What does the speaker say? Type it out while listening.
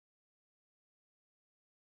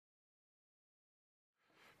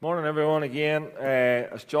Morning, everyone. Again,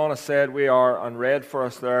 as John has said, we are, and read for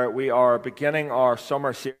us there, we are beginning our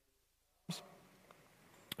summer series.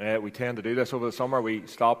 We tend to do this over the summer. We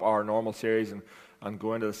stop our normal series and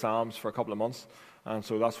go into the Psalms for a couple of months. And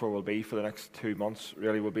so that's where we'll be for the next 2 months,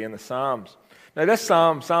 really. We'll be in the Psalms. Now, this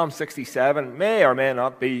Psalm, Psalm 67, may or may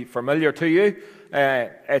not be familiar to you.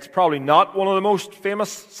 It's probably not one of the most famous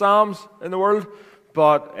Psalms in the world,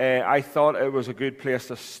 but I thought it was a good place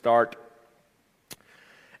to start.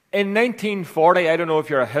 In 1940, I don't know if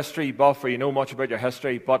you're a history buff or you know much about your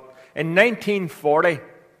history, but in 1940,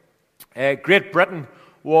 Great Britain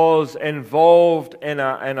was involved in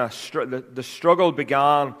the struggle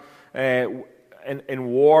began in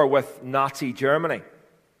war with Nazi Germany.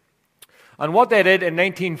 And what they did in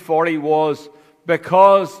 1940 was,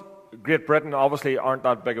 because Great Britain obviously aren't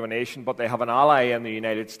that big of a nation, but they have an ally in the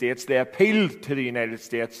United States, they appealed to the United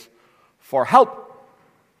States for help.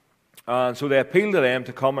 And so they appealed to them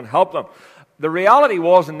to come and help them. The reality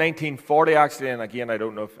was in 1940, actually, and again, I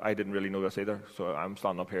didn't really know this either, so I'm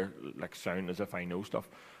standing up here like sounding as if I know stuff,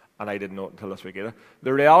 and I didn't know it until this week either.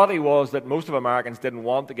 The reality was that most of Americans didn't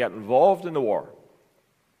want to get involved in the war.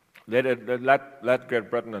 They let Great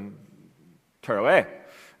Britain and tear away,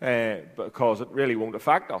 because it really won't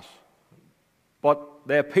affect us. But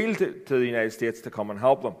they appealed to the United States to come and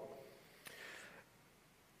help them.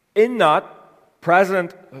 In that,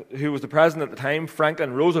 President, who was the president at the time,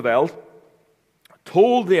 Franklin Roosevelt,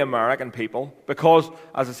 told the American people, because,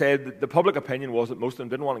 as I said, the public opinion was that most of them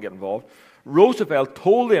didn't want to get involved. Roosevelt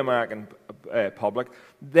told the American public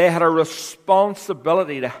they had a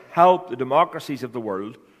responsibility to help the democracies of the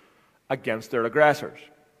world against their aggressors.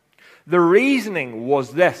 The reasoning was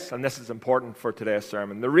this, and this is important for today's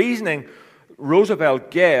sermon. The reasoning Roosevelt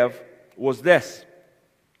gave was this: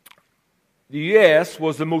 the U.S.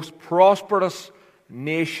 was the most prosperous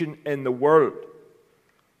nation in the world,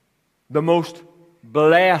 the most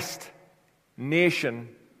blessed nation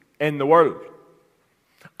in the world.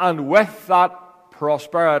 And with that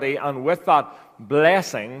prosperity and with that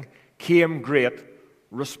blessing came great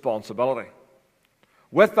responsibility.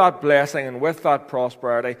 With that blessing and with that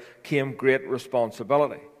prosperity came great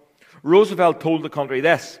responsibility. Roosevelt told the country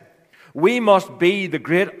this: we must be the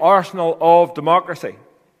great arsenal of democracy.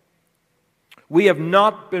 We have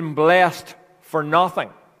not been blessed for nothing.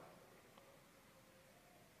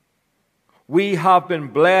 We have been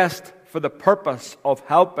blessed for the purpose of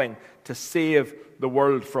helping to save the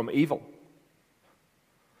world from evil.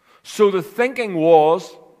 So the thinking was,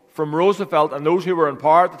 from Roosevelt and those who were in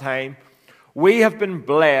power at the time, we have been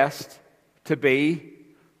blessed to be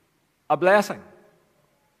a blessing.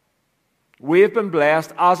 We have been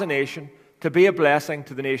blessed as a nation to be a blessing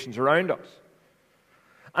to the nations around us.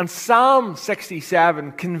 And Psalm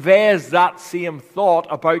 67 conveys that same thought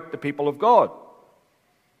about the people of God.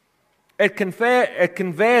 It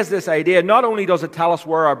conveys this idea. Not only does it tell us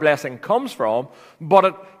where our blessing comes from, but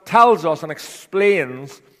it tells us and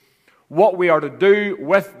explains what we are to do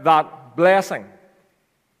with that blessing.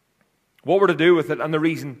 What we're to do with it and the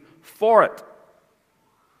reason for it.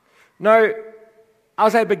 Now,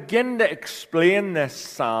 as I begin to explain this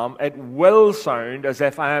psalm, it will sound as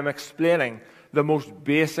if I am explaining the most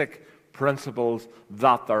basic principles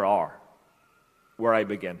that there are, where I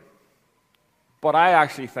begin. But I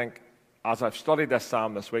actually think, as I've studied this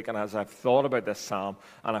psalm this week, and as I've thought about this psalm,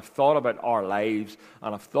 and I've thought about our lives,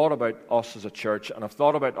 and I've thought about us as a church, and I've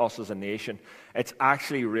thought about us as a nation, it's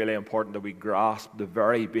actually really important that we grasp the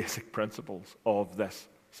very basic principles of this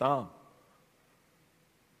psalm.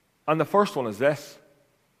 And the first one is this: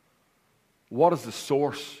 what is the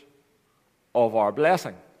source of our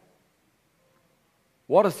blessing?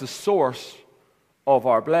 What is the source of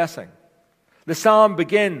our blessing? The psalm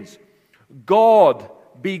begins, God,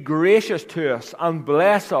 be gracious to us and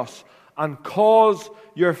bless us and cause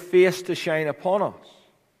your face to shine upon us.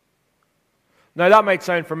 Now that might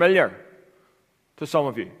sound familiar to some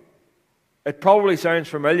of you. It probably sounds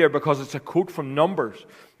familiar because it's a quote from Numbers.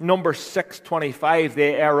 Numbers 6:25,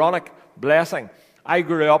 the Aaronic blessing. I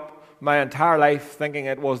grew up my entire life thinking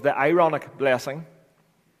it was the ironic blessing.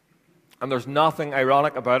 And there's nothing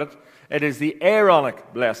ironic about it. It is the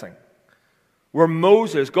Aaronic blessing, where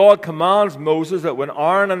God commands Moses that when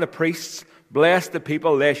Aaron and the priests bless the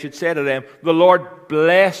people, they should say to them, the Lord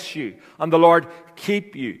bless you, and the Lord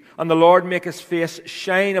keep you, and the Lord make his face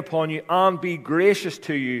shine upon you, and be gracious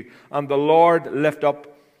to you, and the Lord lift up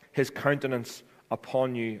his countenance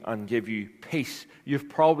upon you, and give you peace. You've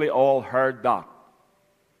probably all heard that.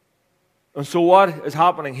 And so what is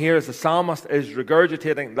happening here is the psalmist is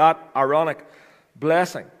regurgitating that Aaronic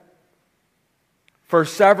blessing. For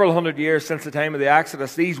several hundred years since the time of the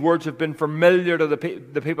Exodus, these words have been familiar to the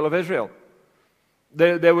people of Israel.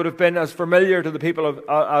 They would have been as familiar to the people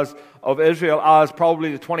of Israel as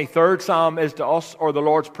probably the 23rd Psalm is to us, or the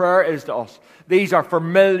Lord's Prayer is to us. These are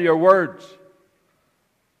familiar words.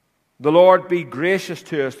 The Lord be gracious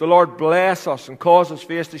to us. The Lord bless us and cause His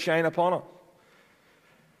face to shine upon us.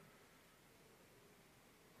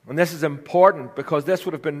 And this is important because this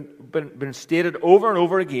would have been stated over and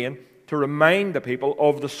over again to remind the people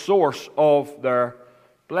of the source of their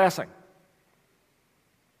blessing.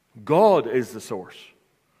 God is the source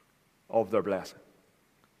of their blessing.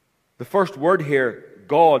 The first word here,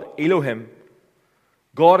 God, Elohim,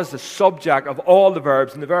 God is the subject of all the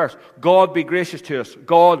verbs in the verse. God be gracious to us.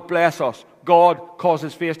 God bless us. God cause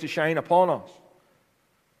His face to shine upon us.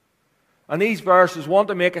 And these verses want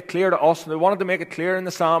to make it clear to us, and they wanted to make it clear in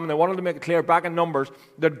the Psalm, and they wanted to make it clear back in Numbers,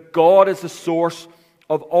 that God is the source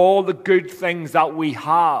of all the good things that we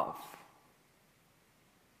have.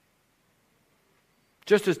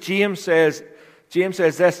 Just as James says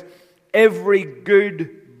this, every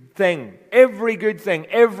good thing,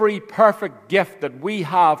 every perfect gift that we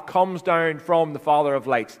have comes down from the Father of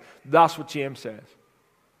lights. That's what James says.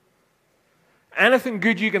 Anything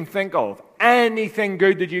good you can think of, anything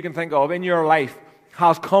good that you can think of in your life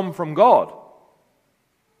has come from God.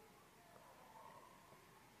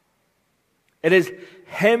 It is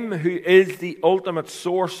Him who is the ultimate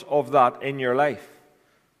source of that in your life.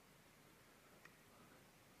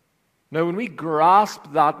 Now, when we grasp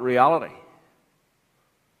that reality,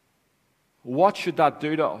 what should that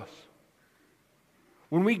do to us?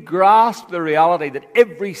 When we grasp the reality that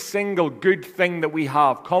every single good thing that we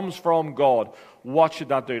have comes from God, what should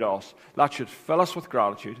that do to us? That should fill us with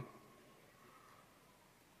gratitude.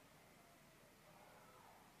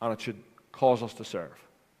 And it should cause us to serve.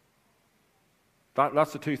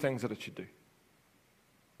 That's the two things that it should do.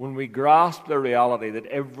 When we grasp the reality that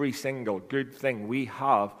every single good thing we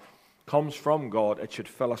have comes from God, it should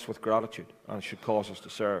fill us with gratitude and it should cause us to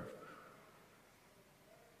serve.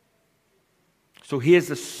 So He is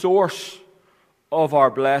the source of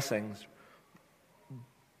our blessings.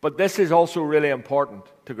 But this is also really important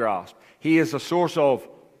to grasp. He is the source of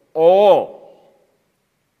all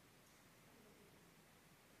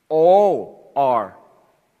our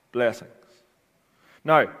blessings.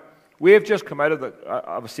 Now, we have just come out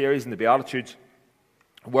of a series in the Beatitudes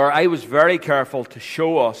where I was very careful to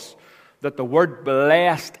show us that the word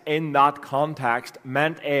blessed in that context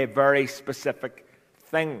meant a very specific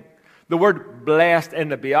thing. The word blessed in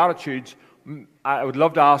the Beatitudes, I would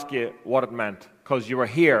love to ask you what it meant, because you were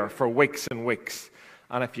here for weeks and weeks.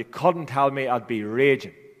 And if you couldn't tell me, I'd be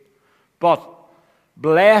raging. But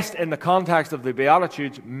blessed in the context of the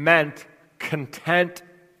Beatitudes meant content,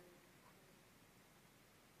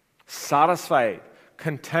 satisfied.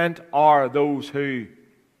 Content are those who.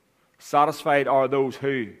 Satisfied are those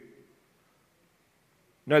who.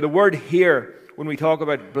 Now the word here, when we talk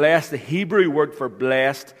about blessed, the Hebrew word for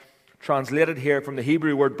blessed, translated here from the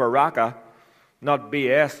Hebrew word baraka, not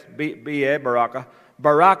B-A, baraka.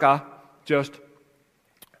 Baraka just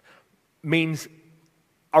means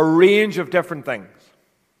a range of different things.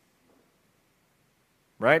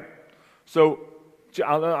 Right? So,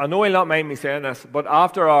 I know you'll not mind me saying this, but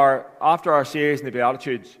after our series in the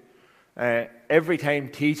Beatitudes, every time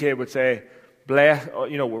TJ would say, blessed,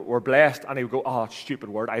 we're blessed, and he would go, oh, stupid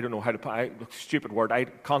word, I don't know how to put, stupid word,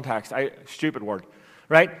 stupid word.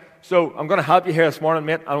 Right? So I'm going to help you here this morning,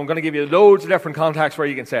 mate, and I'm going to give you loads of different contexts where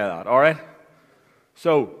you can say that, all right?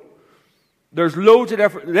 So, there's loads of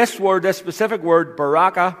different, this specific word,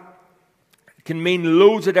 baraka, can mean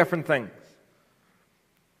loads of different things.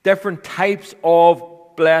 Different types of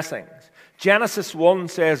blessings. Genesis 1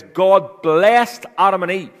 says, God blessed Adam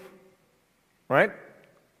and Eve, right?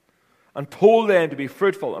 And told them to be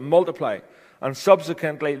fruitful and multiply. And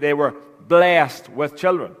subsequently, they were blessed with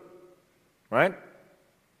children, right?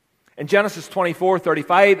 In Genesis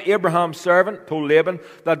 24:35, Abraham's servant told Laban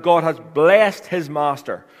that God has blessed his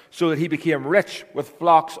master so that he became rich with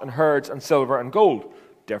flocks and herds and silver and gold.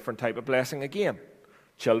 Different type of blessing again.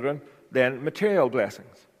 Children, then material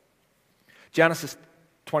blessings. Genesis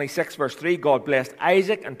 26 verse 3, God blessed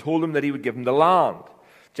Isaac and told him that he would give him the land.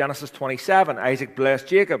 Genesis 27, Isaac blessed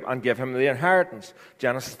Jacob and gave him the inheritance.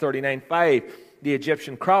 Genesis 39:5, the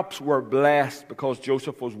Egyptian crops were blessed because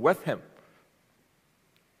Joseph was with him.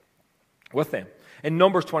 With them. In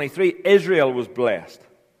Numbers 23, Israel was blessed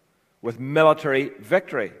with military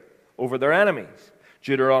victory over their enemies.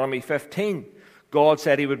 Deuteronomy 15, God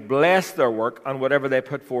said He would bless their work and whatever they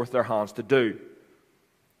put forth their hands to do.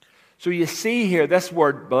 So you see here, this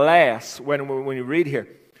word bless, when you read here,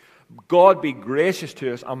 God be gracious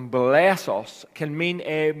to us and bless us can mean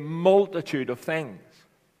a multitude of things.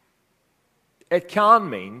 It can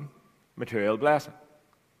mean material blessing.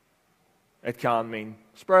 It can mean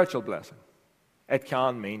spiritual blessing. It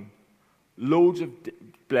can mean loads of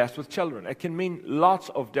blessed with children. It can mean lots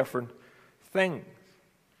of different things.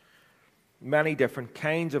 Many different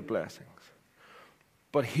kinds of blessings.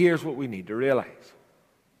 But here's what we need to realize.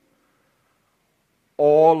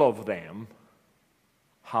 All of them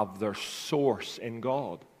have their source in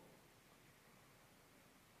God.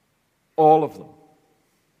 All of them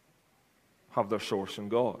have their source in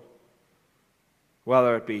God.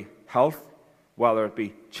 Whether it be health, whether it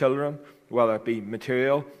be children, whether it be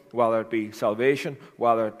material, whether it be salvation,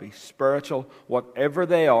 whether it be spiritual, whatever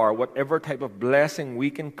they are, whatever type of blessing we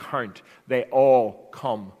can count, they all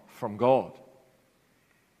come from God.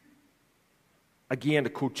 Again, to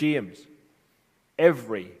quote James,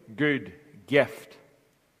 every good gift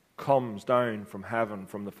comes down from heaven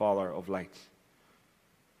from the Father of lights.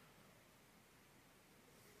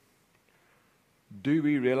 Do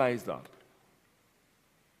we realize that?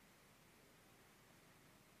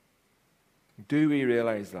 Do we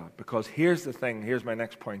realize that? Because here's the thing, here's my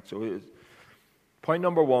next point. So, point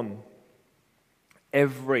number one,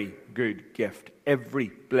 every good gift,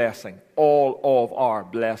 every blessing, all of our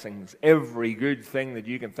blessings, every good thing that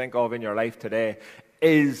you can think of in your life today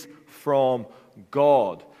is from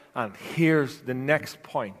God. And here's the next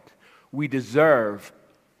point. We deserve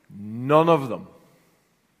none of them.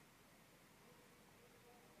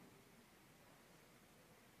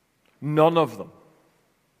 None of them.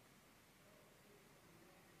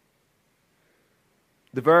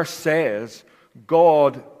 The verse says,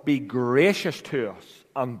 God be gracious to us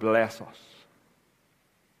and bless us.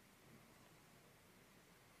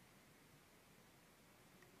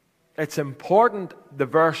 It's important the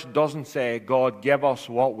verse doesn't say, God give us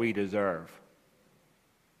what we deserve.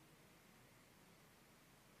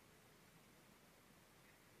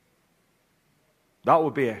 That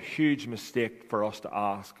would be a huge mistake for us to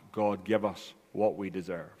ask, God give us what we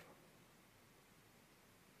deserve.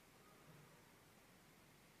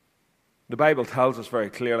 The Bible tells us very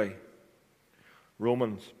clearly,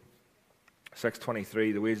 Romans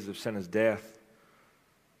 6:23, the wages of sin is death.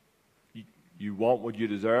 You want what you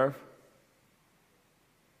deserve.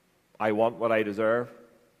 I want what I deserve.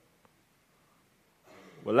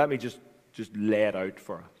 Well, let me just lay it out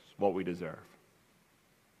for us, what we deserve.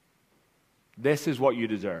 This is what you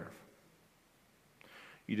deserve.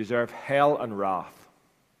 You deserve hell and wrath.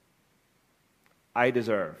 I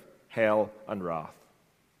deserve hell and wrath.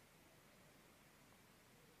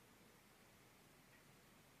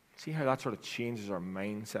 See how that sort of changes our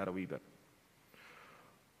mindset a wee bit?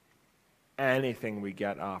 Anything we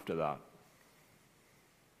get after that,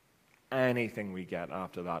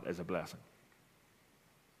 is a blessing.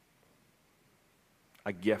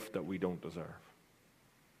 A gift that we don't deserve.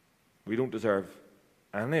 We don't deserve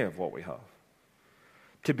any of what we have.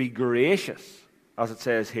 To be gracious, as it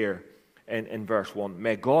says here in verse 1,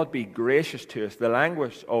 may God be gracious to us. The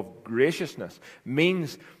language of graciousness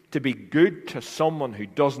means to be good to someone who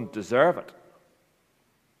doesn't deserve it.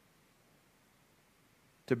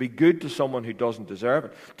 To be good to someone who doesn't deserve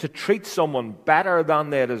it. To treat someone better than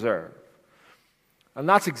they deserve. And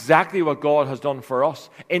that's exactly what God has done for us.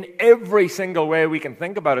 In every single way we can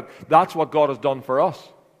think about it, that's what God has done for us.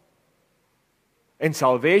 In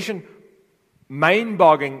salvation,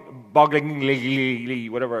 mind-bogglingly,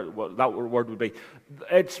 whatever that word would be,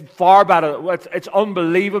 it's far better, it's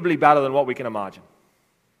unbelievably better than what we can imagine.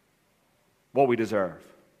 What we deserve.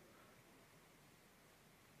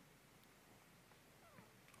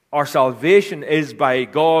 Our salvation is by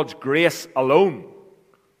God's grace alone.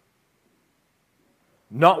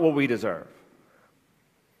 Not what we deserve.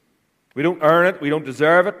 We don't earn it. We don't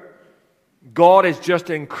deserve it. God is just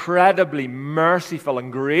incredibly merciful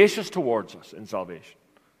and gracious towards us in salvation.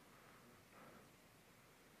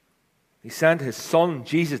 He sent His Son,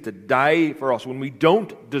 Jesus, to die for us when we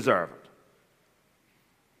don't deserve it.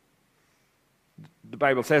 The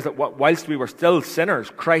Bible says that whilst we were still sinners,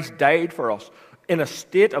 Christ died for us in a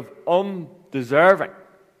state of undeserving.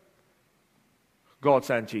 God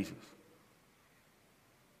sent Jesus.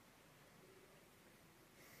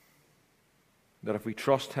 That if we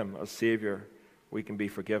trust Him as Savior, we can be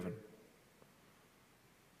forgiven.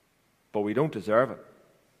 But we don't deserve it.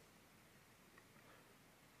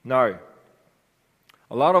 Now,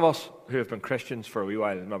 a lot of us who have been Christians for a wee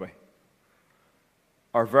while, maybe,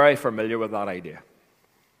 are very familiar with that idea.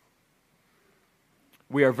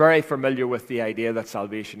 We are very familiar with the idea that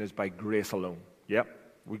salvation is by grace alone. Yep,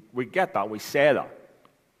 we get that, we say that.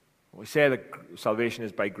 We say that salvation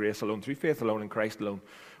is by grace alone, through faith alone, in Christ alone.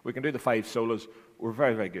 We can do the 5 solas. We're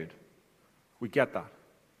very, very good. We get that.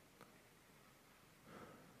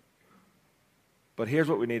 But here's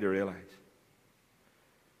what we need to realize.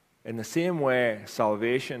 In the same way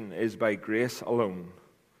salvation is by grace alone,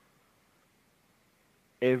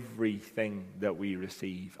 everything that we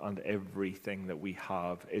receive and everything that we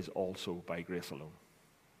have is also by grace alone.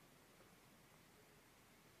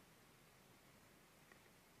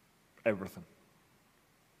 Everything.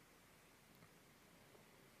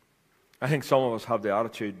 I think some of us have the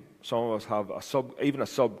attitude, some of us have even a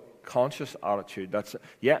subconscious attitude that's,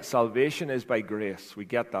 salvation is by grace. We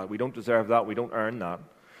get that. We don't deserve that. We don't earn that.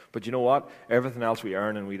 But you know what? Everything else we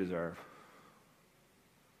earn and we deserve.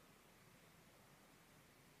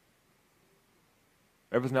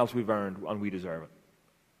 Everything else we've earned and we deserve it.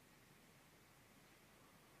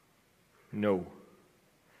 No.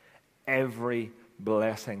 Every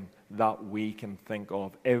blessing that we can think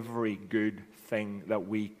of, every good thing that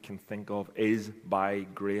we can think of is by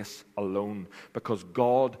grace alone, because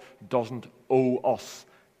God doesn't owe us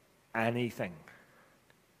anything.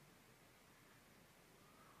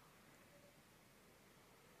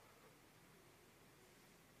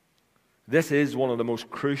 This is one of the most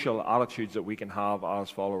crucial attitudes that we can have as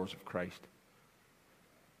followers of Christ.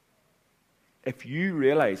 If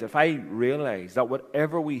I realize that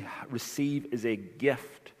whatever we receive is a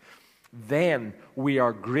gift, then we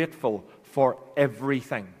are grateful for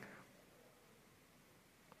everything.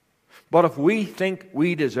 But if we think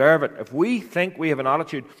we deserve it, if we think we have an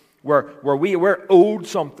attitude where we're owed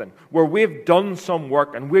something, where we've done some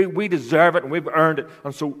work and we deserve it and we've earned it,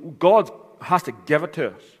 and so God has to give it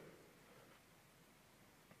to us,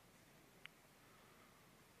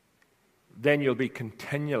 then you'll be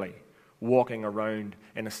continually walking around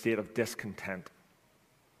in a state of discontent.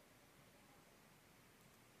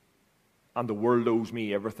 And the world owes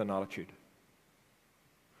me everything attitude.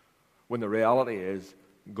 When the reality is,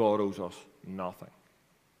 God owes us nothing.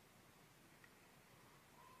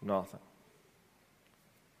 Nothing.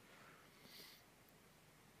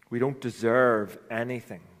 We don't deserve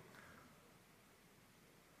anything.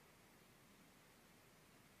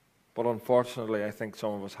 But unfortunately, I think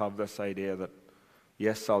some of us have this idea that,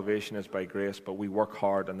 yes, salvation is by grace, but we work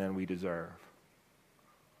hard and then we deserve.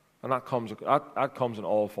 And that comes in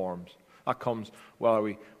all forms. That comes, well,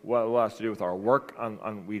 it has to do with our work,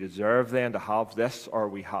 and we deserve then to have this, or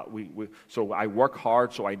so I work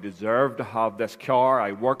hard, so I deserve to have this car.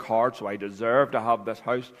 I work hard, so I deserve to have this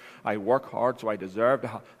house. I work hard, so I deserve to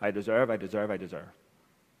have, I deserve.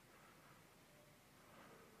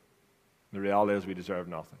 The reality is we deserve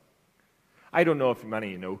nothing. I don't know if many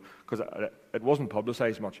of you know, because it wasn't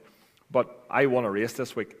publicized much, but I won a race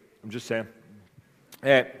this week. I'm just saying.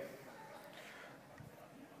 I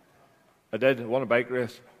did. I won a bike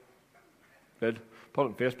race. Did. Put it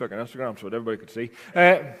on Facebook and Instagram so that everybody could see.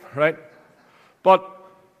 Right? But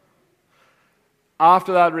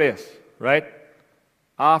after that race,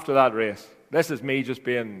 this is me just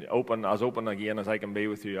being as open again as I can be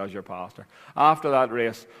with you as your pastor. After that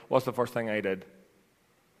race, what's the first thing I did?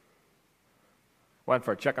 Went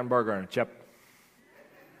for a chicken burger and a chip.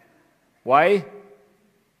 Why?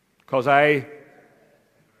 Because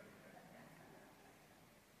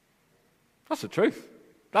that's the truth.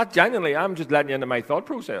 That genuinely, I'm just letting you into my thought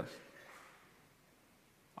process.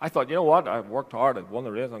 I thought, you know what? I've worked hard. I've won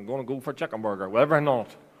the race. I'm going to go for a chicken burger. Well, everything on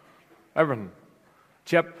it. Everything.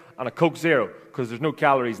 Chip and a Coke Zero, because there's no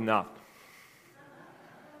calories in that.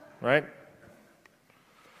 Right?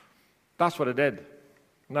 That's what I did.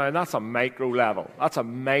 Now, that's a micro level. That's a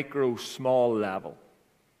micro, small level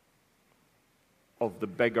of the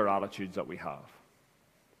bigger attitudes that we have.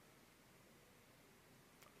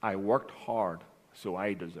 I worked hard, so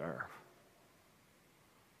I deserve.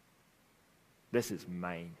 This is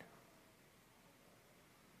mine.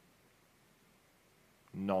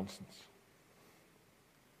 Nonsense.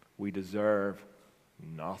 We deserve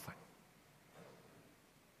nothing.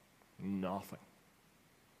 Nothing.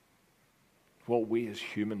 What we as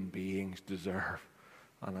human beings deserve,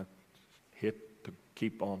 and I hate to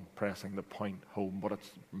keep on pressing the point home, but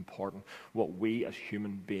it's important. What we as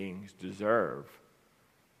human beings deserve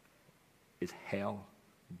is hell,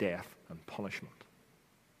 death, and punishment.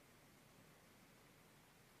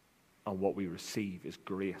 And what we receive is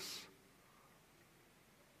grace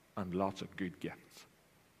and lots of good gifts.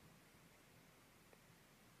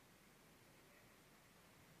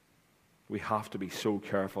 We have to be so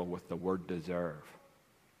careful with the word deserve.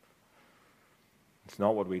 It's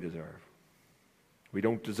not what we deserve. We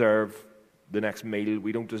don't deserve the next meal.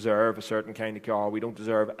 We don't deserve a certain kind of car. We don't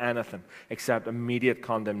deserve anything except immediate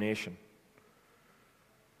condemnation.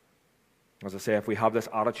 As I say, if we have this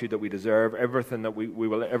attitude that we deserve everything, that we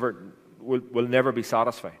will never be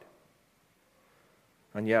satisfied.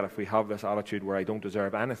 And yet, if we have this attitude where I don't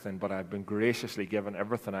deserve anything, but I've been graciously given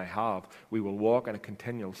everything I have, we will walk in a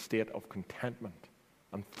continual state of contentment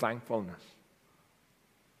and thankfulness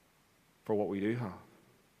for what we do have.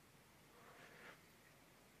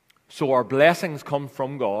 So our blessings come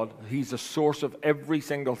from God. He's the source of every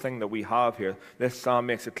single thing that we have here. This psalm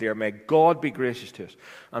makes it clear. May God be gracious to us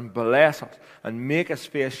and bless us and make His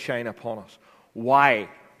face shine upon us. Why?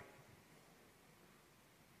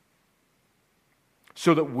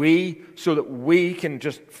 So that we can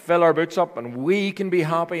just fill our boots up and we can be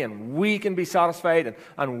happy and we can be satisfied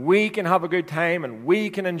and we can have a good time and we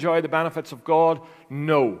can enjoy the benefits of God?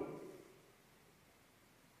 No.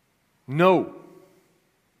 No.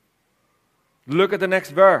 Look at the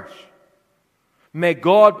next verse. May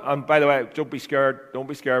God, and by the way, don't be scared. Don't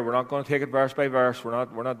be scared. We're not going to take it verse by verse. We're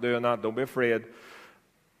not doing that. Don't be afraid.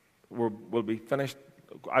 We'll be finished.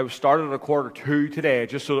 I started at 1:45 today,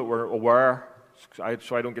 just so that we're aware,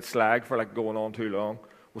 so I don't get slagged for going on too long.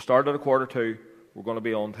 We'll start at 1:45. We're going to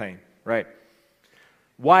be on time. Right.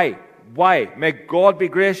 Why? Why? May God be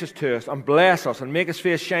gracious to us and bless us and make His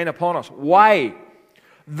face shine upon us. Why?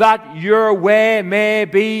 That your way may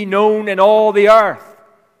be known in all the earth.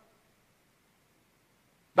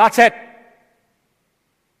 That's it.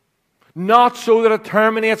 Not so that it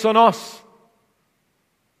terminates on us.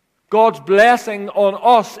 God's blessing on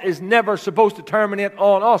us is never supposed to terminate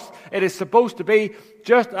on us. It is supposed to be,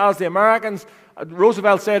 just as the Americans,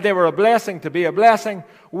 Roosevelt said they were a blessing to be a blessing.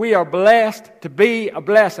 We are blessed to be a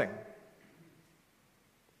blessing.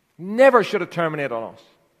 Never should it terminate on us.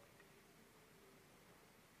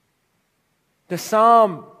 The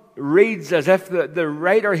psalm reads as if the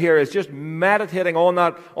writer here is just meditating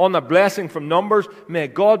on the blessing from Numbers. May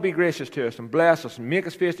God be gracious to us and bless us and make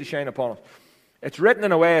His face to shine upon us. It's written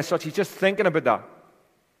in a way as such, he's just thinking about that.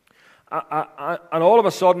 And all of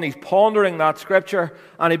a sudden he's pondering that scripture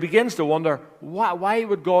and he begins to wonder, why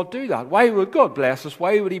would God do that? Why would God bless us?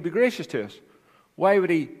 Why would He be gracious to us? Why would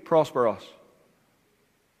He prosper us?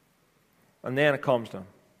 And then it comes to him,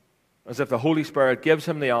 as if the Holy Spirit gives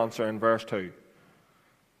him the answer in verse 2.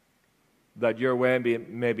 That your way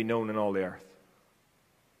may be known in all the earth.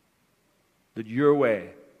 That your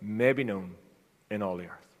way may be known in all the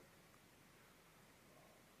earth.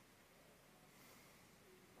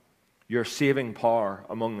 Your saving power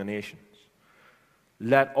among the nations.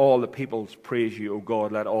 Let all the peoples praise you, O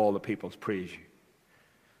God. Let all the peoples praise you.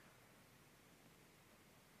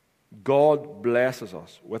 God blesses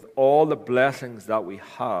us with all the blessings that we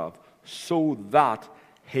have so that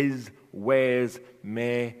His ways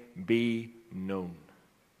may be known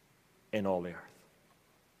in all the earth.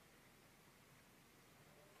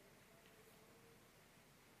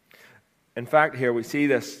 In fact, here we see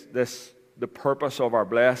the purpose of our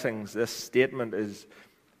blessings. This statement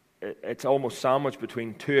it's almost sandwiched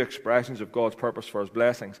between two expressions of God's purpose for His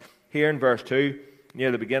blessings. Here in verse 2,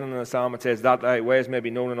 near the beginning of the psalm, it says, that thy ways may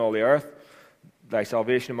be known in all the earth, thy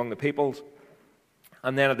salvation among the peoples.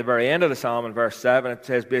 And then at the very end of the psalm, in verse 7, it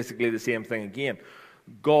says basically the same thing again.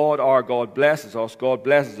 God, our God, blesses us. God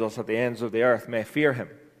blesses us at the ends of the earth. May fear Him.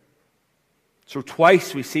 So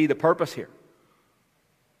twice we see the purpose here.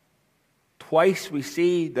 Twice we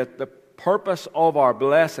see that the purpose of our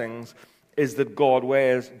blessings is that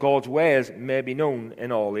God's ways may be known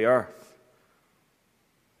in all the earth.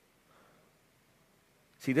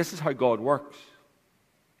 See, this is how God works.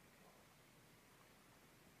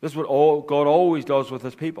 This is what God always does with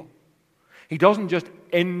His people. He doesn't just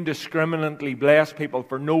indiscriminately bless people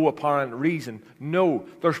for no apparent reason. No,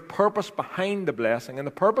 there's purpose behind the blessing, and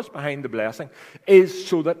the purpose behind the blessing is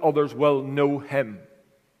so that others will know Him.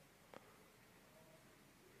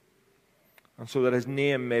 And so that His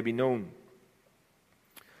name may be known.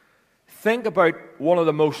 Think about one of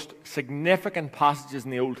the most significant passages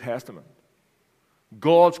in the Old Testament.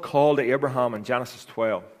 God's call to Abraham in Genesis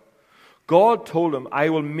 12. God told him, I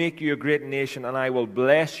will make you a great nation and I will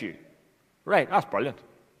bless you. Right, that's brilliant.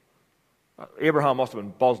 Abraham must have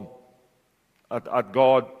been buzzing at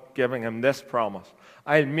God giving him this promise.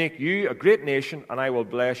 I'll make you a great nation and I will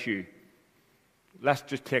bless you. Let's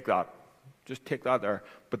just take that. Just take that there.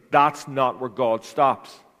 But that's not where God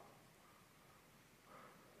stops.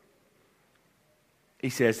 He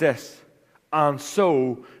says this, and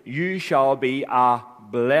so you shall be a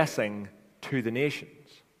blessing to the nations.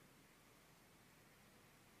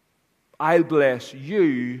 I'll bless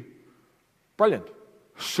you, brilliant,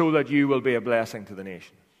 so that you will be a blessing to the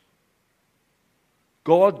nations.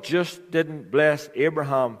 God just didn't bless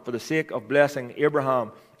Abraham for the sake of blessing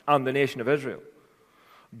Abraham and the nation of Israel.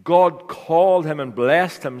 God called him and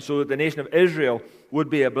blessed him so that the nation of Israel would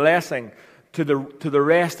be a blessing to the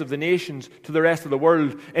rest of the nations, to the rest of the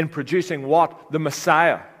world, in producing what? The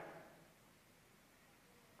Messiah.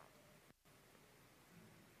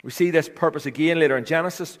 We see this purpose again later in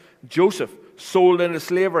Genesis. Joseph sold into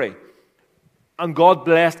slavery, and God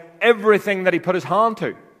blessed everything that he put his hand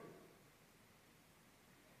to.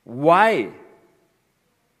 Why?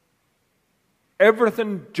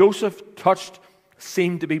 Everything Joseph touched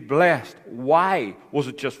seemed to be blessed. Why? Was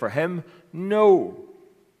it just for him? No.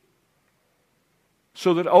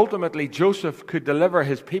 So that ultimately Joseph could deliver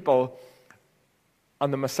his people,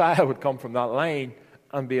 and the Messiah would come from that line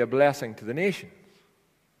and be a blessing to the nations.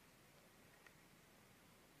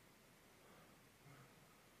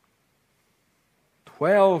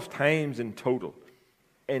 12 times in total,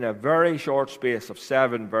 in a very short space of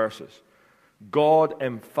 7 verses, God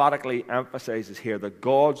emphatically emphasizes here that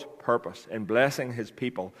God's purpose in blessing his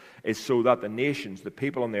people is so that the nations, the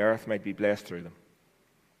people on the earth, might be blessed through them.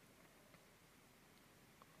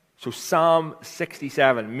 So Psalm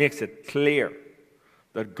 67 makes it clear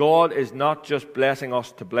that God is not just blessing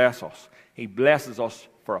us to bless us. He blesses us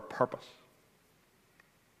for a purpose.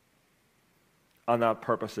 And that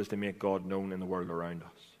purpose is to make God known in the world around us.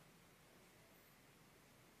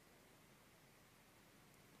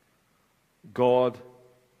 God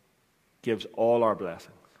gives all our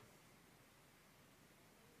blessings.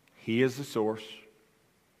 He is the source.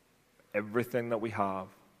 Everything that we have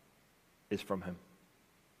is from him.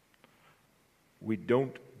 We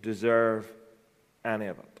don't deserve any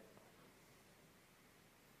of it.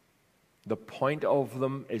 The point of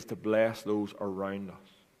them is to bless those around us.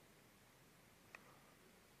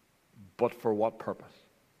 But for what purpose?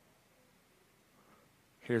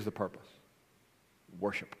 Here's the purpose.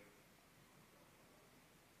 Worship.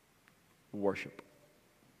 Worship.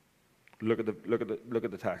 Look at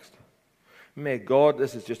the text. May God,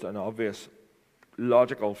 this is just an obvious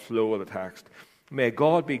logical flow of the text. May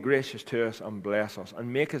God be gracious to us and bless us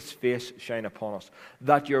and make his face shine upon us,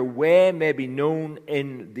 that your way may be known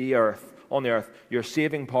in the earth, on the earth, your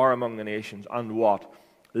saving power among the nations. And what?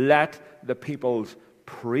 Let the peoples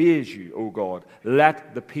praise you, O God.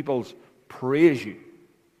 Let the peoples praise you.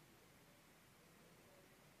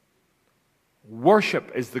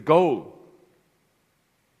 Worship is the goal.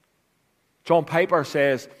 John Piper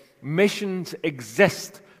says, missions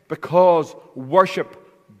exist because worship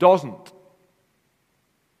doesn't.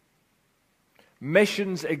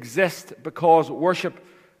 Missions exist because worship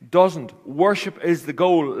doesn't. Worship is the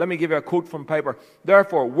goal. Let me give you a quote from Piper.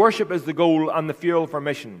 Therefore, worship is the goal and the fuel for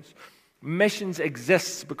missions. Missions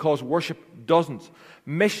exists because worship doesn't.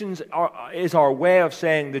 Missions is our way of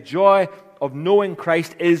saying the joy of knowing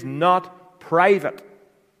Christ is not private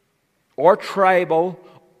or tribal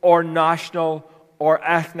or national or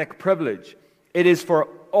ethnic privilege. It is for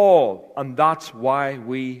all, and that's why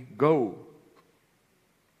we go.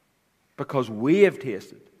 Because we have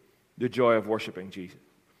tasted the joy of worshiping Jesus,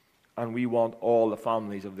 and we want all the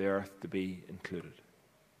families of the earth to be included.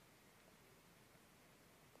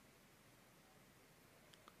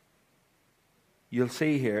 You'll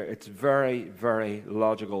see here, it's very, very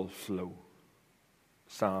logical flow.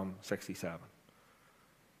 Psalm 67.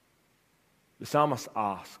 The psalmist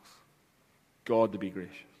asks God to be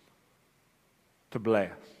gracious, to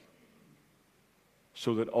bless,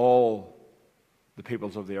 so that all the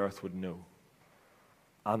peoples of the earth would know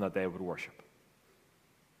and that they would worship.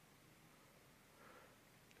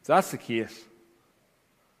 If that's the case,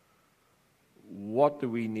 what do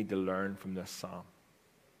we need to learn from this psalm?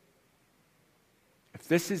 If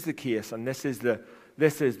this is the case, and this is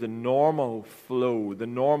the normal flow, the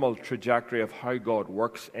normal trajectory of how God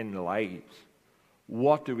works in lives,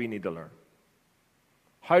 what do we need to learn?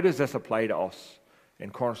 How does this apply to us in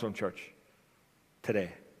Cornerstone Church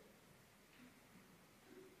today?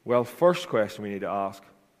 Well, first question we need to ask,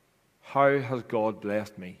 how has God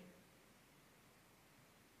blessed me?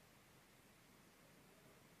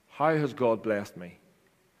 How has God blessed me?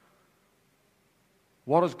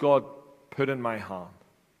 What has God put in my hand?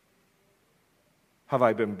 Have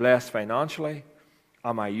I been blessed financially?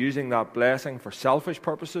 Am I using that blessing for selfish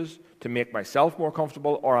purposes to make myself more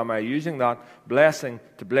comfortable, or am I using that blessing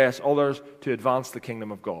to bless others to advance the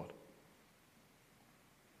kingdom of God?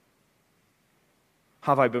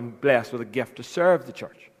 Have I been blessed with a gift to serve the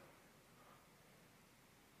church?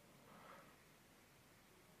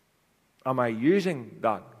 Am I using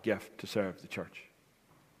that gift to serve the church?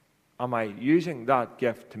 Am I using that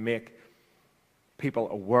gift to make people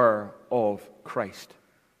aware of Christ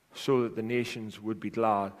so that the nations would be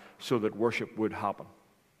glad, so that worship would happen?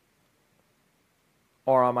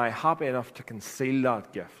 Or am I happy enough to conceal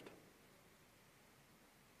that gift?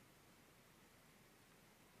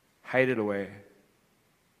 Hide it away.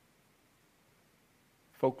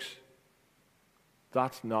 Folks,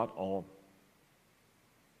 that's not on.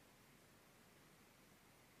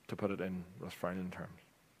 To put it in Rothschild terms.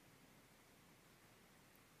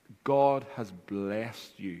 God has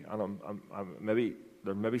blessed you. And maybe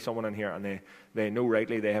there may be someone in here and they know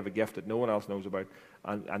rightly they have a gift that no one else knows about,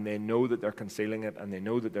 and they know that they're concealing it, and they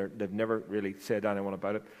know that they've never really said to anyone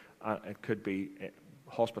about it. It could be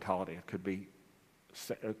hospitality. It could be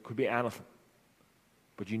anything.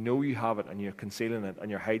 But you know you have it, and you're concealing it,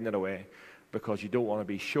 and you're hiding it away because you don't want to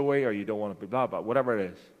be showy, or you don't want to be blah, blah, whatever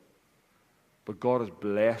it is. But God has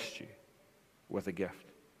blessed you with a gift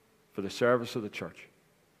for the service of the church,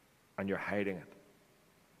 and you're hiding it.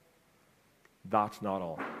 That's not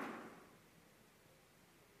all.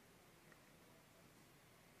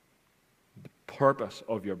 The purpose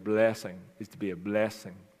of your blessing is to be a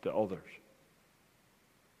blessing to others.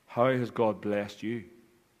 How has God blessed you?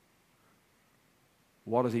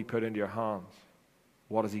 What has He put into your hands?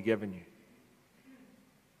 What has He given you?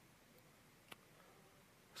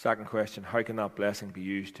 Second question, how can that blessing be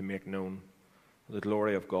used to make known the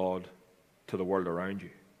glory of God to the world around you?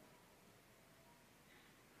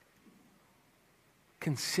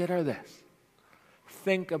 Consider this.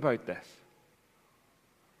 Think about this.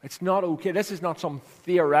 It's not okay. This is not some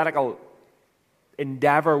theoretical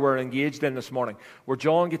endeavor we're engaged in this morning, where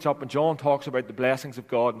John gets up and John talks about the blessings of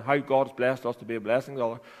God and how God has blessed us to be a blessing to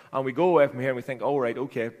others, and we go away from here and we think, oh, right,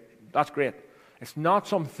 okay, that's great. It's not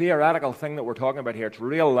some theoretical thing that we're talking about here. It's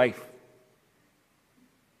real life.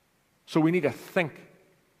 So we need to think,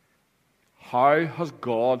 how has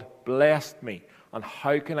God blessed me? And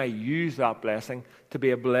how can I use that blessing to be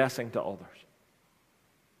a blessing to others?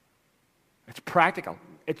 It's practical.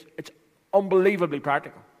 It's unbelievably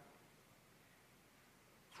practical.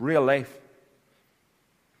 It's real life.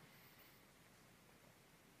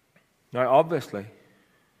 Now, obviously,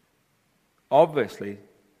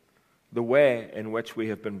 the way in which we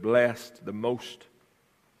have been blessed the most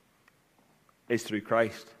is through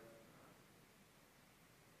Christ.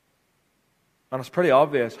 And it's pretty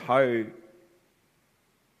obvious how,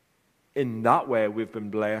 in that way, we've been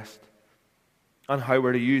blessed, and how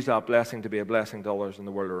we're to use that blessing to be a blessing to others in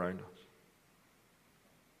the world around us.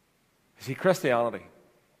 You see, Christianity,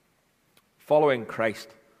 following Christ,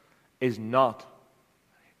 is not,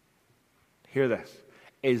 hear this,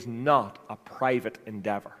 is not a private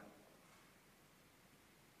endeavor.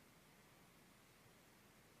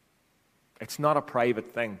 It's not a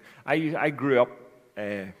private thing. I grew up,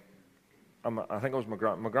 I think it was my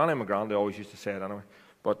granny and my granddad always used to say it anyway,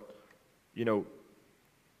 but, you know,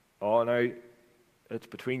 oh, now, it's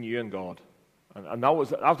between you and God. And that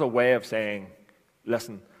was a way of saying,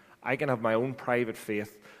 listen, I can have my own private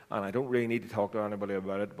faith, and I don't really need to talk to anybody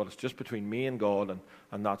about it, but it's just between me and God,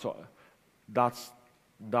 and that's all. That's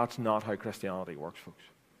not how Christianity works, folks.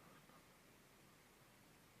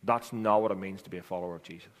 That's not what it means to be a follower of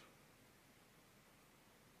Jesus.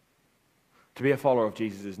 To be a follower of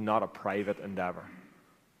Jesus is not a private endeavor.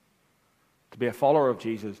 To be a follower of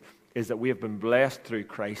Jesus is that we have been blessed through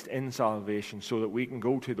Christ in salvation so that we can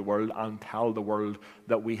go to the world and tell the world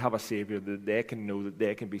that we have a Savior that they can know, that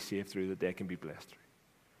they can be saved through, that they can be blessed through.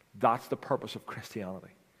 That's the purpose of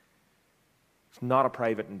Christianity. It's not a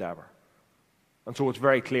private endeavor. And so it's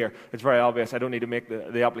very clear, it's very obvious. I don't need to make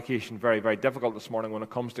the application very, very difficult this morning when it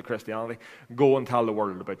comes to Christianity. Go and tell the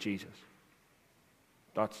world about Jesus.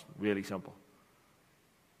 That's really simple.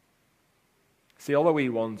 It's the other wee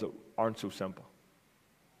ones that aren't so simple.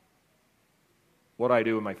 What I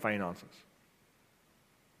do with my finances.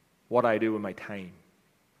 What I do with my time.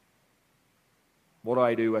 What do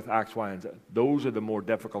I do with X, Y, and Z? Those are the more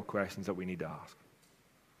difficult questions that we need to ask.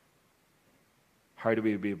 How do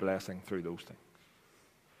we be a blessing through those things?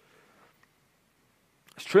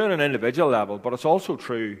 It's true on an individual level, but it's also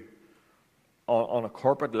true on a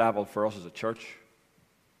corporate level for us as a church.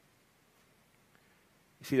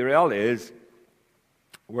 You see, the reality is,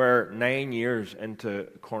 we're 9 years into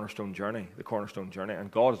the Cornerstone journey,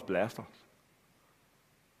 and God has blessed us.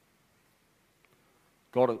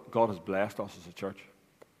 God has blessed us as a church.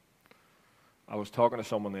 I was talking to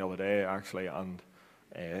someone the other day, actually, and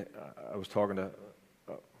I was talking to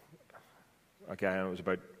a guy, and it was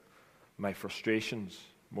about my frustrations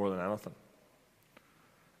more than anything.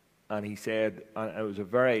 And he said, and it was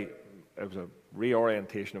a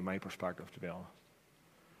reorientation of my perspective, to be honest.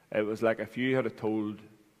 It was like if you had told,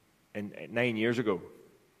 9 years ago,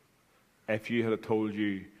 if you had told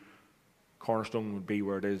you Cornerstone would be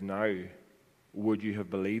where it is now, would you have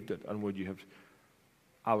believed it? And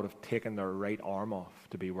I would have taken their right arm off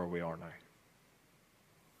to be where we are now.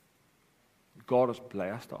 God has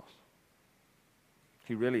blessed us.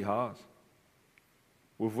 He really has.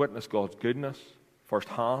 We've witnessed God's goodness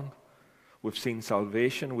firsthand. We've seen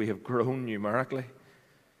salvation. We have grown numerically.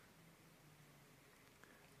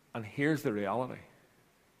 And here's the reality.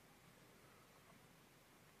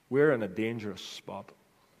 We're in a dangerous spot.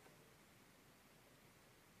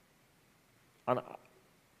 And I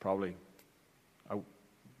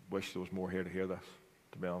wish there was more here to hear this,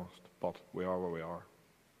 to be honest. But we are where we are.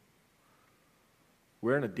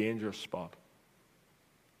 We're in a dangerous spot.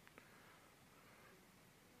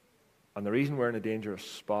 And the reason we're in a dangerous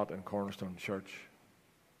spot in Cornerstone Church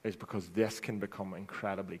is because this can become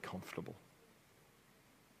incredibly comfortable.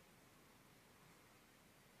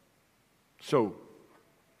 So,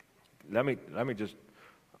 let me just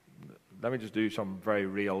do some very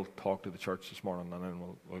real talk to the church this morning, and then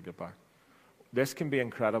we'll get back. This can be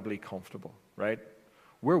incredibly comfortable, right?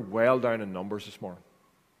 We're well down in numbers this morning,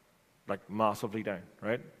 like massively down,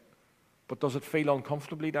 right? But does it feel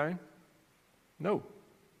uncomfortably down? No.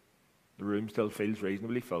 The room still feels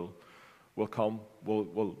reasonably full. We'll come,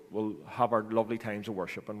 we'll have our lovely times of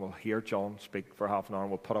worship, and we'll hear John speak for half an hour,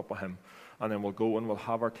 and we'll put up with him, and then we'll go and we'll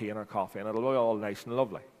have our tea and our coffee, and it'll be all nice and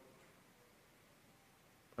lovely.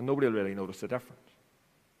 And nobody will really notice the difference.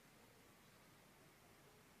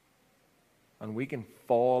 And we can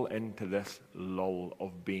fall into this lull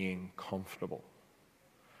of being comfortable.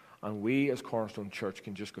 And we as Cornerstone Church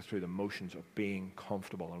can just go through the motions of being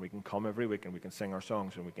comfortable. And we can come every week and we can sing our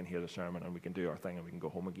songs and we can hear the sermon and we can do our thing and we can go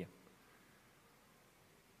home again.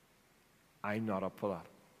 I'm not up for that.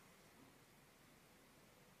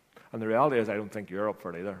 And the reality is I don't think you're up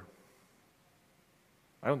for it either.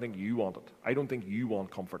 I don't think you want it. I don't think you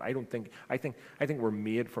want comfort. I think we're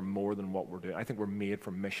made for more than what we're doing. I think we're made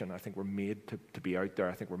for mission. I think we're made to be out there.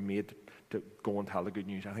 I think we're made to go and tell the good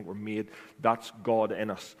news. I think we're made, that's God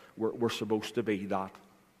in us. We're supposed to be that.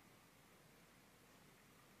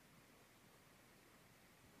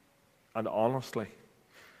 And honestly,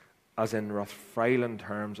 as in Rathfriland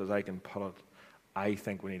terms as I can put it, I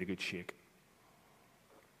think we need a good shake.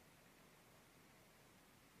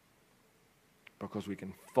 Because we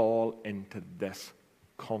can fall into this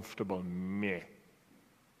comfortable meh.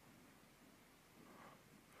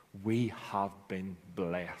 We have been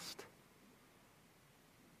blessed.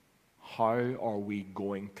 How are we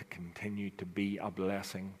going to continue to be a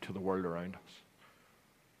blessing to the world around us?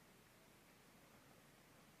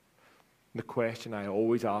 The question I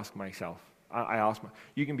always ask myself,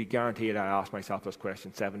 you can be guaranteed I ask myself this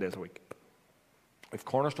question 7 days a week. If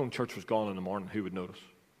Cornerstone Church was gone in the morning, who would notice?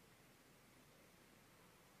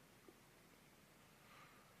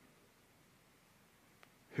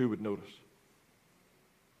 Who would notice?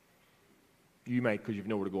 You might, because you've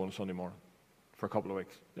nowhere to go on a Sunday morning for a couple of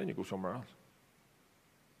weeks. Then you go somewhere else.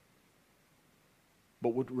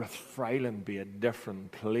 But would Rathfriland be a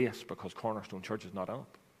different place because Cornerstone Church is not in it?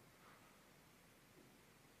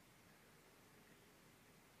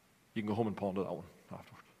 You can go home and ponder that one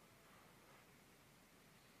afterwards.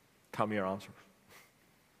 Tell me your answers.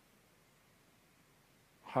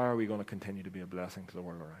 How are we going to continue to be a blessing to the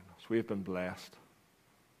world around us? We have been blessed.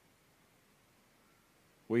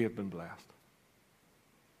 We have been blessed.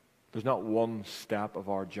 There's not one step of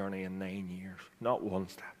our journey in 9 years, not one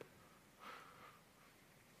step,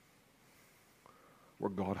 where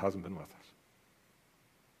God hasn't been with us.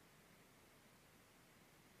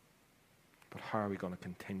 But how are we going to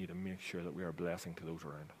continue to make sure that we are a blessing to those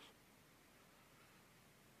around us?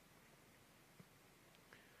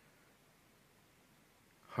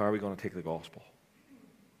 How are we going to take the gospel?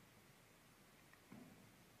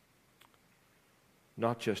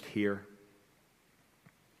 Not just here,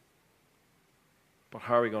 but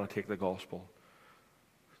how are we going to take the gospel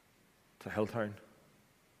to Hilltown,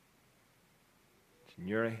 to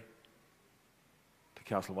Newry, to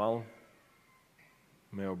Castlewellan,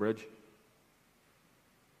 Mayo Bridge,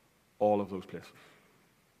 all of those places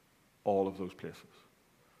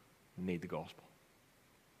need the gospel.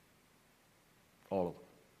 All of them.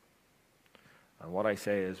 And what I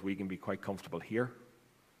say is we can be quite comfortable here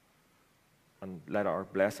and let our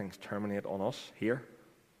blessings terminate on us here,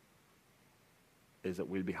 is that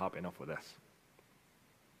we'll be happy enough with this.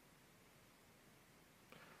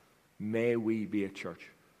 May we be a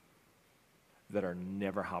church that are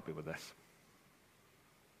never happy with this.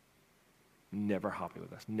 Never happy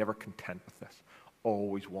with this. Never content with this.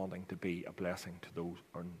 Always wanting to be a blessing to those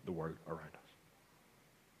in the world around us.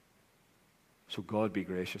 So God be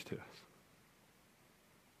gracious to us.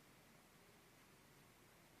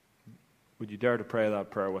 Would you dare to pray that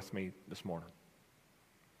prayer with me this morning?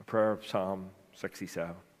 A prayer of Psalm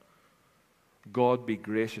 67. God, be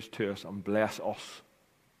gracious to us and bless us.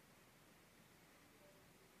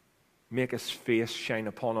 Make his face shine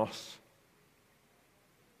upon us,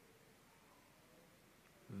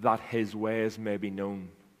 that his ways may be known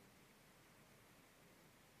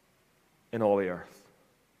in all the earth,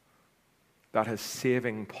 that his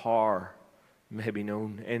saving power may be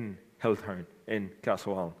known in Hilltown, in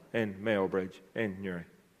Castlehallen, in Mayo Bridge, in Newry.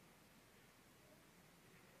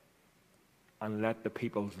 And let the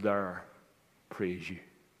peoples there praise you.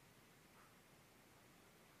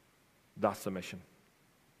 That's the mission.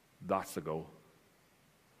 That's the goal.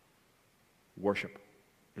 Worship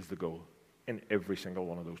is the goal in every single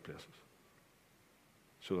one of those places,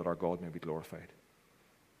 so that our God may be glorified.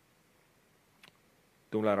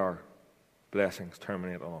 Don't let our blessings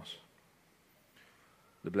terminate on us.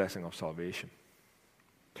 The blessing of salvation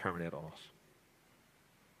terminate on us.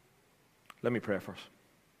 Let me pray first.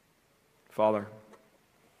 Father,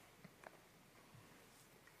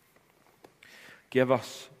 give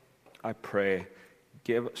us, I pray,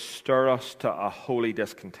 stir us to a holy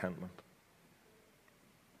discontentment.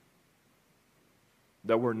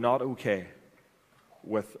 That we're not okay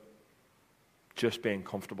with just being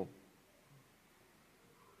comfortable.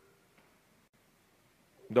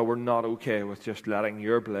 That we're not okay with just letting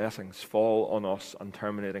your blessings fall on us and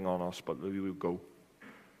terminating on us, but we would go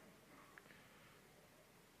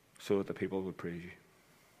so that the people would praise you.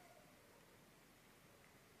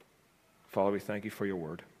 Father, we thank you for your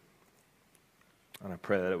word. And I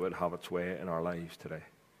pray that it would have its way in our lives today.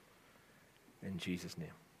 In Jesus'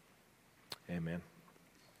 name, amen.